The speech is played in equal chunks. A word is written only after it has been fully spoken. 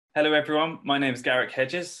Hello everyone, my name is Garrick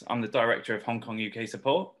Hedges. I'm the Director of Hong Kong UK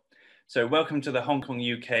Support. So welcome to the Hong Kong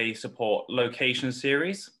UK Support Location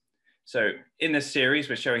series. So in this series,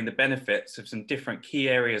 we're showing the benefits of some different key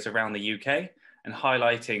areas around the UK and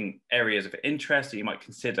highlighting areas of interest that you might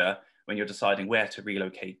consider when you're deciding where to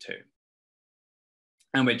relocate to.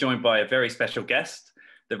 And we're joined by a very special guest,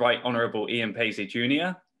 the Right Honourable Ian Paisley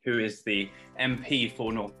Jr., who is the MP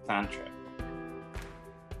for North Antrim.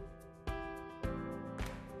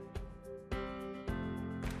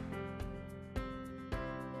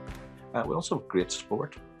 We also have great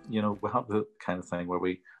sport. You know, we have the kind of thing where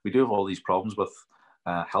we do have all these problems with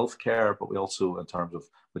healthcare, but we also, in terms of,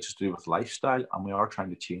 which is to do with lifestyle, and we are trying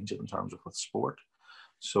to change it in terms of with sport.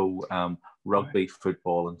 So rugby,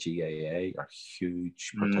 football and GAA are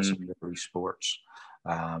huge participatory sports.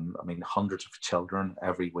 I mean, hundreds of children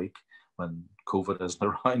every week when COVID isn't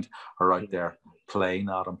around are out there playing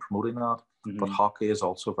that and promoting that. But hockey is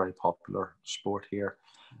also a very popular sport here.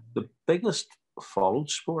 The biggest followed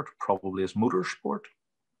sport probably is motorsport.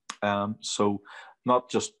 So not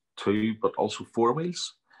just two, but also four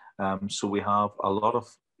wheels. So we have a lot of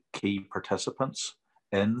key participants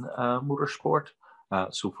in motorsport.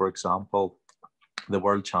 So for example, the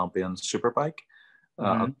world champion Superbike,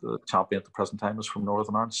 the champion at the present time is from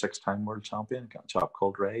Northern Ireland, 6-time world champion, a chap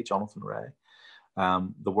called Ray, Jonathan Ray.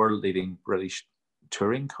 The world leading British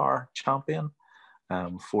touring car champion,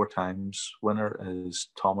 4 times winner is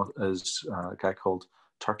a guy called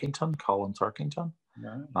Turkington, Colin Turkington,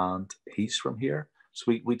 and he's from here.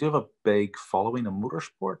 So we do have a big following in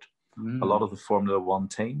motorsport. A lot of the Formula One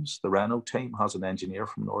teams, the Renault team has an engineer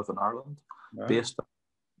from Northern Ireland based.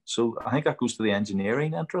 So I think that goes to the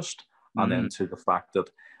engineering interest and then to the fact that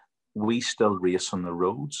we still race on the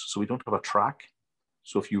roads. So we don't have a track.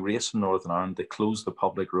 So if you race in Northern Ireland, they close the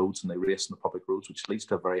public roads and they race in the public roads, which leads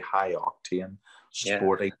to a very high octane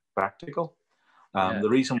sporting spectacle. The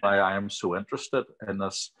reason why I am so interested in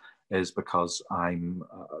this is because I'm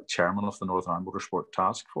chairman of the Northern Ireland Motorsport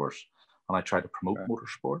Task Force, and I try to promote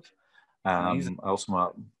motorsport. I also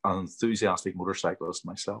am an enthusiastic motorcyclist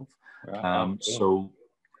myself. So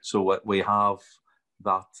we have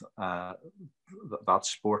that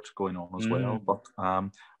sport going on as well. But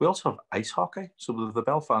we also have ice hockey. So the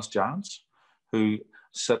Belfast Giants, who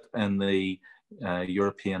sit in the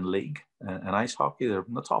European League in ice hockey, they're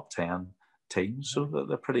in the top 10 teams, so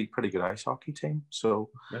they're pretty good ice hockey team. So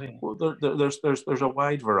there's a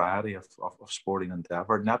wide variety of sporting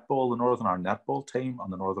endeavour. Netball, the Northern Ireland netball team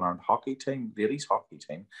and the Northern Ireland hockey team, ladies hockey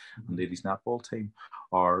team and ladies netball team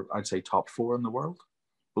are, I'd say, top 4 in the world,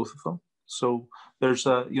 both of them. So there's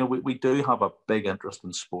we do have a big interest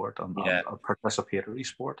in sport and a participatory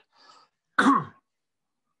sport. Yeah,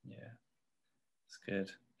 that's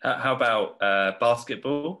good. How about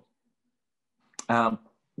basketball?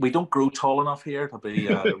 We don't grow tall enough here to be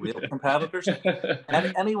real competitors.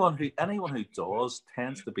 Anyone who does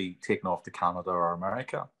tends to be taken off to Canada or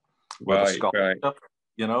America with a scholarship.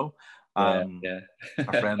 You know. A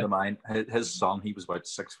friend of mine, his son, he was about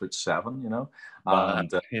 6'7", you know,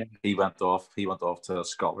 and he went off to a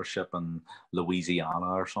scholarship in Louisiana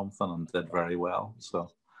or something and did very well.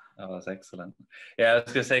 So, that's excellent. Yeah, I was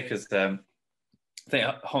going to say because I think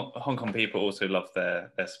Hong Kong people also love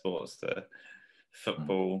their sports, the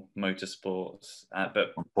football, motorsports,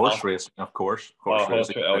 but horse racing, of course. Horse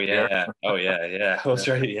racing. Horse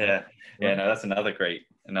racing. Yeah. No, that's another great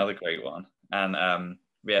one, and.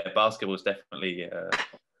 Basketball is definitely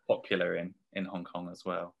popular in Hong Kong as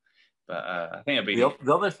well. But I think it'd be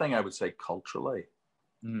the other thing I would say culturally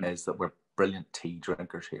is that we're brilliant tea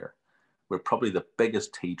drinkers here. We're probably the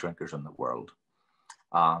biggest tea drinkers in the world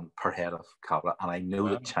per head of capita. And I know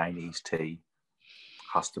that Chinese tea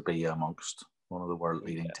has to be amongst one of the world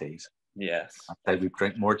leading teas. Yes. I'd say we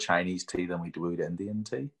drink more Chinese tea than we do Indian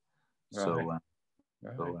tea.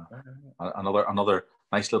 Another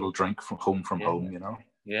nice little drink from home, you know.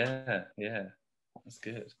 Yeah, that's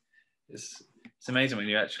good. It's amazing when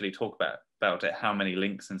you actually talk about it, how many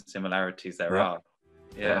links and similarities there are.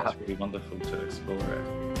 It's really wonderful to explore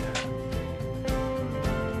it.